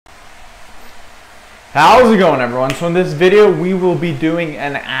How's it going, everyone? So in this video we will be doing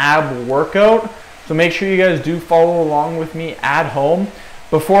an ab workout, so make sure you guys do follow along with me at home.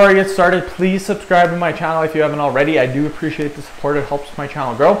 Before I get started, please subscribe to my channel if you haven't already. I do appreciate the support. It helps my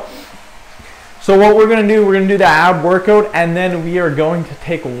channel grow. So what we're going to do, we're going to do the ab workout, and then we are going to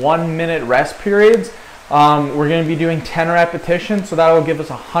take 1 minute rest periods. We're going to be doing 10 repetitions, so that will give us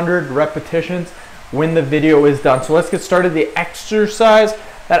 100 repetitions when the video is done. So let's get started. The exercise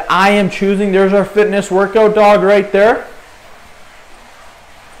that I am choosing, there's our fitness workout dog right there.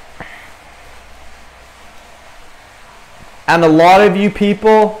 And a lot of you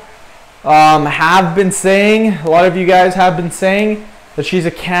people have been saying, a lot of you guys have been saying that she's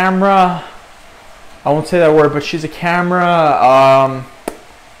a camera, I won't say that word, but she's a camera, how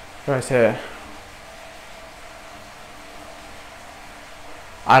do I say it?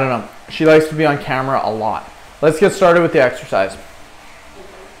 I don't know. She likes to be on camera a lot. Let's get started with the exercise.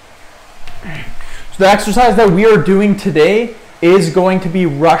 So the exercise that we are doing today is going to be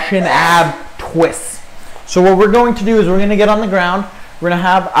Russian ab twists. So what we're going to do is we're going to get on the ground. We're going to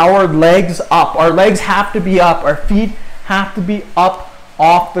have our legs up. Our legs have to be up. Our feet have to be up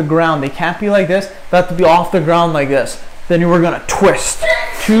off the ground. They can't be like this. They have to be off the ground like this. Then we're going to twist.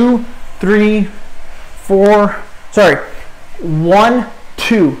 2, 3, 4. Sorry. 1,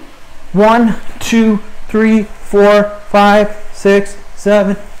 2. 1, 2, 3, 4, 5, 6,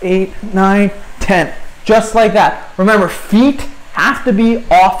 7, 8, 9, 10. Just like that. Remember, feet have to be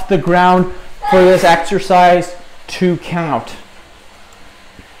off the ground for this exercise to count.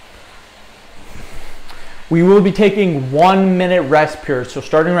 We will be taking 1 minute rest periods. So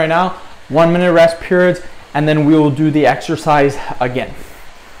starting right now, 1 minute rest periods, and then we will do the exercise again.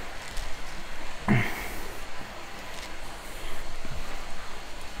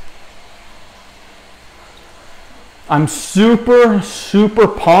 I'm super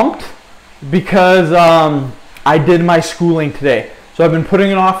pumped because I did my schooling today. So I've been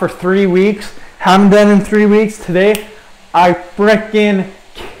putting it off for 3 weeks. Haven't done it in 3 weeks. Today, I freaking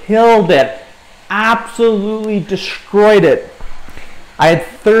killed it. Absolutely destroyed it. I had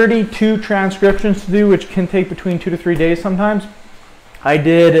 32 transcriptions to do, which can take between 2 to 3 days sometimes. I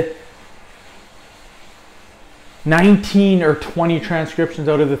did 19 or 20 transcriptions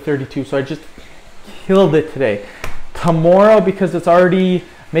out of the 32. So I just killed it today. Tomorrow, because it's already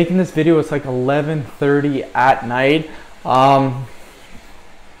making this video, it's like 11:30 at night.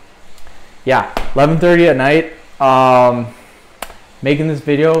 Yeah, 11:30 at night. Making this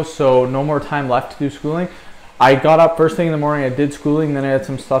video, so no more time left to do schooling. I got up first thing in the morning. I did schooling, then I had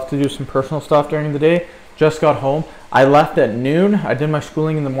some stuff to do, some personal stuff during the day. Just got home. I left at noon. I did my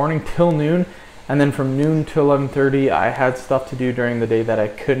schooling in the morning till noon, and then from noon to 11:30, I had stuff to do during the day that I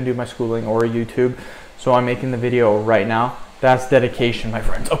couldn't do my schooling or YouTube. So I'm making the video right now. That's dedication, my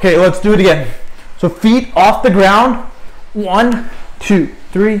friends. Okay, let's do it again. So feet off the ground. 1, 2,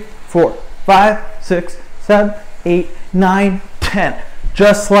 3, 4, 5, 6, 7, 8, 9, 10.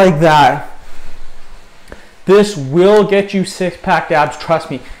 Just like that. This will get you six-pack abs,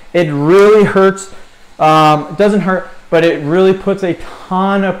 trust me. It really hurts. It doesn't hurt, but it really puts a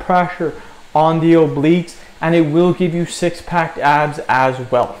ton of pressure on the obliques, and it will give you six-pack abs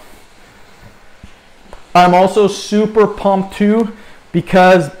as well. I'm also super pumped too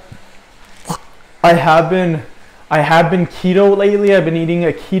because I have been keto lately. I've been eating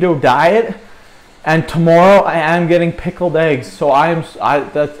a keto diet, and tomorrow I am getting pickled eggs. So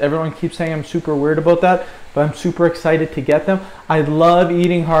everyone keeps saying I'm super weird about that, but I'm super excited to get them. I love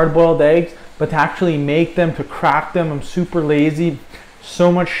eating hard-boiled eggs, but to actually make them, to crack them, I'm super lazy.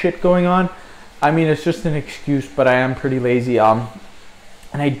 So much shit going on. I mean, it's just an excuse, but I am pretty lazy. And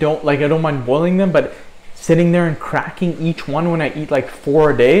I don't mind boiling them, but sitting there and cracking each one when I eat like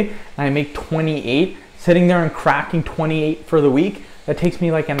 4 a day, and I make 28, sitting there and cracking 28 for the week, that takes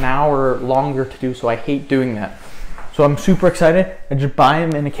me like an hour longer to do, so I hate doing that. So I'm super excited. I just buy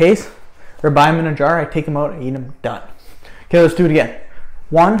them in a case, or buy them in a jar, I take them out, I eat them, done. Okay, let's do it again.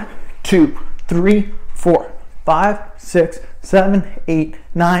 1, 2, 3, 4, 5, 6, 7, 8,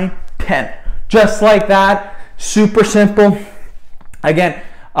 9, 10. Just like that, super simple. Again,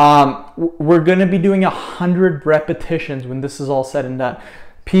 we're going to be doing 100 repetitions when this is all said and done.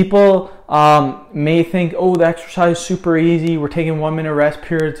 People may think, oh, the exercise is super easy. We're taking 1 minute rest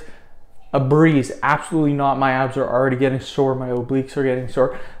periods. A breeze. Absolutely not. My abs are already getting sore. My obliques are getting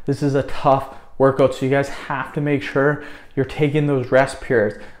sore. This is a tough workout, so you guys have to make sure you're taking those rest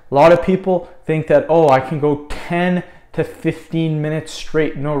periods. A lot of people think that, oh, I can go 10 to 15 minutes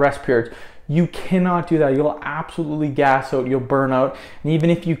straight, no rest periods. You cannot do that. You'll absolutely gas out. You'll burn out. And even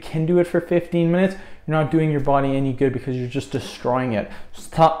if you can do it for 15 minutes, you're not doing your body any good because you're just destroying it.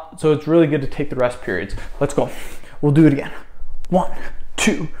 So it's really good to take the rest periods. Let's go. We'll do it again. 1,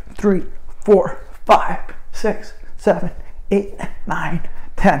 2, 3, 4, 5, 6, 7, 8, 9,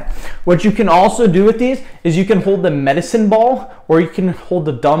 10. What you can also do with these is you can hold the medicine ball, or you can hold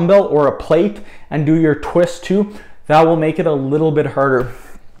the dumbbell or a plate and do your twist too. That will make it a little bit harder.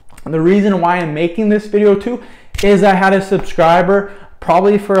 And the reason why I'm making this video too is I had a subscriber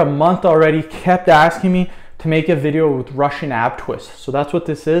probably for a month already kept asking me to make a video with Russian ab twists. So that's what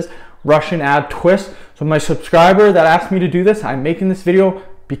this is, Russian ab twist. So my subscriber that asked me to do this, I'm making this video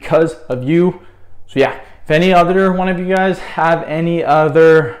because of you. So yeah, if any other one of you guys have any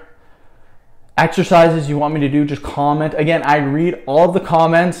other exercises you want me to do, just comment. Again, I read all of the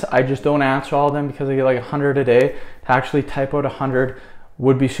comments. I just don't answer all of them because I get like 100 a day. To actually type out 100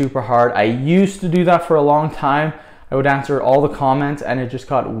 would be super hard. I used to do that for a long time. I would answer all the comments and it just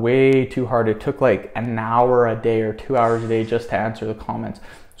got way too hard. It took like an hour a day or 2 hours a day just to answer the comments.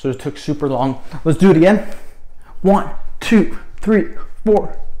 So it took super long. Let's do it again. 1, 2, 3,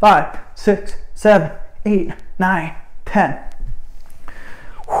 4, 5, 6, 7, 8, 9, 10.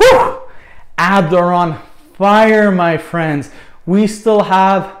 Whew! Abs are on fire, my friends. We still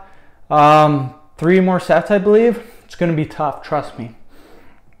have 3 more sets, I believe. It's gonna be tough, trust me.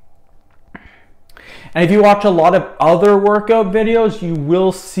 And if you watch a lot of other workout videos, you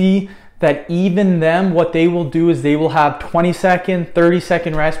will see that even them, what they will do is they will have 20-second,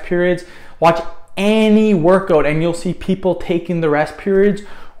 30-second rest periods. Watch any workout and you'll see people taking the rest periods,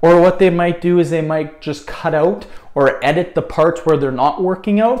 or what they might do is they might just cut out or edit the parts where they're not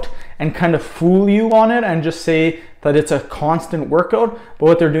working out and kind of fool you on it and just say that it's a constant workout, but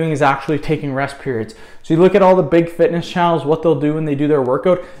what they're doing is actually taking rest periods. So you look at all the big fitness channels, what they'll do when they do their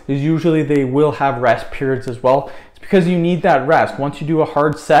workout is usually they will have rest periods as well. It's because you need that rest. Once you do a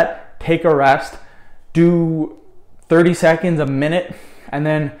hard set, take a rest, do 30 seconds, a minute, and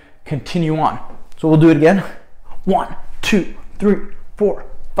then continue on. So we'll do it again. 1, 2, 3, 4,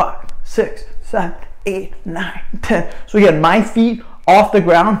 5, 6, 7, 8, 9, 10. So again, my feet off the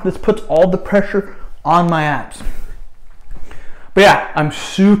ground, this puts all the pressure on my abs. But yeah, I'm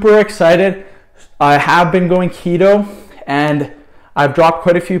super excited. I have been going keto and I've dropped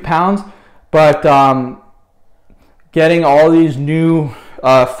quite a few pounds, but getting all these new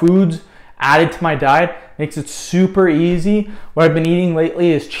foods added to my diet makes it super easy. What I've been eating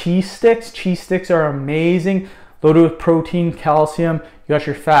lately is cheese sticks. Cheese sticks are amazing, loaded with protein, calcium. You got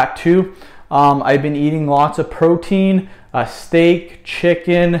your fat too. I've been eating lots of protein, steak,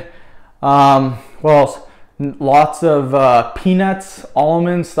 chicken, what else? Lots of peanuts,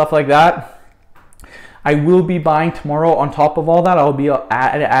 almonds, stuff like that. I will be buying tomorrow, on top of all that, I'll be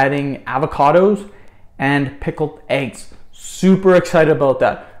adding avocados and pickled eggs. Super excited about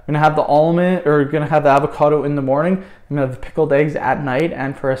that. I'm gonna have the almond, or gonna have the avocado in the morning. I'm gonna have the pickled eggs at night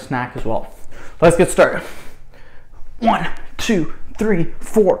and for a snack as well. Let's get started. 1, 2, 3,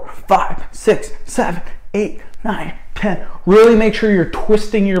 4, 5, 6, 7, 8, 9, 10. Really make sure you're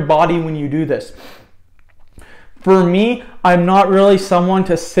twisting your body when you do this. For me, I'm not really someone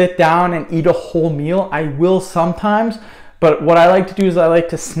to sit down and eat a whole meal. I will sometimes, but what I like to do is I like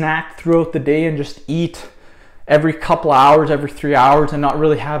to snack throughout the day and just eat every couple hours, every 3 hours, and not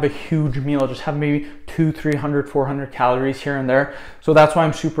really have a huge meal. Just have maybe 200, 300, 400 calories here and there. So that's why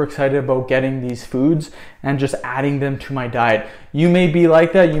I'm super excited about getting these foods and just adding them to my diet. You may be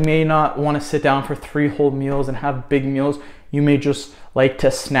like that. You may not want to sit down for 3 whole meals and have big meals. You may just like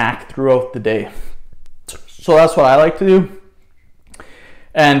to snack throughout the day. So that's what I like to do.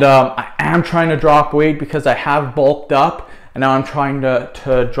 And I am trying to drop weight because I have bulked up and now I'm trying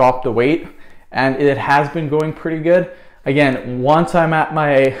to drop the weight, and it has been going pretty good. Again, once I'm at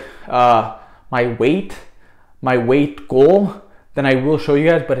my my weight goal, then I will show you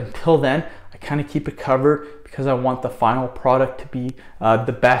guys, but until then I kind of keep it covered because I want the final product to be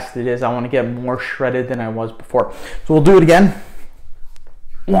the best it is. I want to get more shredded than I was before. So we'll do it again.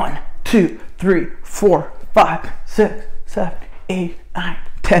 1, 2, 3, 4, 5, 6, 7, 8, 9,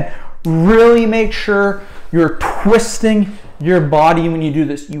 10. Really make sure you're twisting your body when you do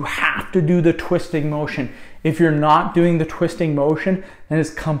this. You have to do the twisting motion. If you're not doing the twisting motion, then it's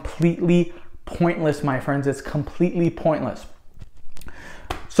completely pointless, my friends. It's completely pointless.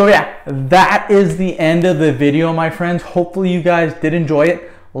 So yeah, that is the end of the video, my friends. Hopefully you guys did enjoy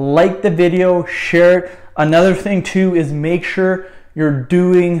it. Like the video, share it. Another thing too is make sure you're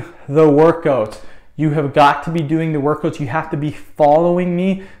doing the workouts. You have got to be doing the workouts. You have to be following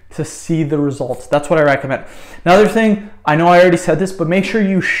me to see the results. That's what I recommend. Another thing, I know I already said this, but make sure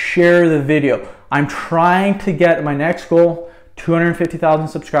you share the video. I'm trying to get my next goal, 250,000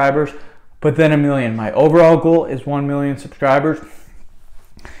 subscribers but then 1 million. My overall goal is 1 million subscribers.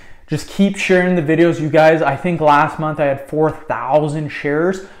 Just keep sharing the videos, you guys. I think last month I had 4,000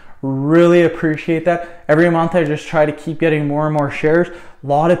 shares. Really appreciate that. Every month I just try to keep getting more and more shares. A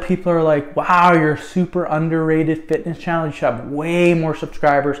lot of people are like, wow, you're a super underrated fitness channel. You should have way more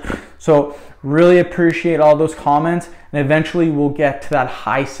subscribers. So really appreciate all those comments, and eventually we'll get to that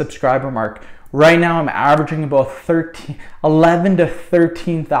high subscriber mark. Right now I'm averaging about 11 to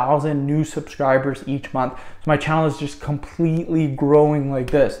 13,000 new subscribers each month. So my channel is just completely growing like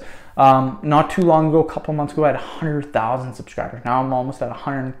this. Not too long ago, a couple months ago, I had 100,000 subscribers. Now I'm almost at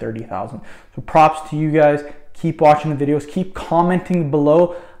 130,000. So props to you guys. Keep watching the videos. Keep commenting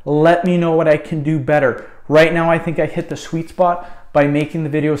below. Let me know what I can do better. Right now, I think I hit the sweet spot by making the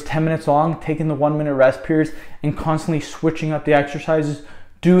videos 10 minutes long, taking the 1 minute rest periods, and constantly switching up the exercises,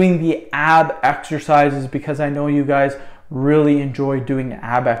 doing the ab exercises, because I know you guys really enjoy doing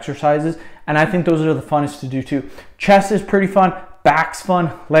ab exercises, and I think those are the funnest to do too. Chest is pretty fun, back's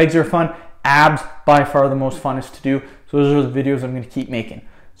fun, legs are fun, abs by far the most funnest to do. So those are the videos I'm going to keep making.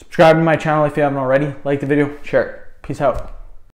 Subscribe to my channel if you haven't already, like the video, share it. Peace out.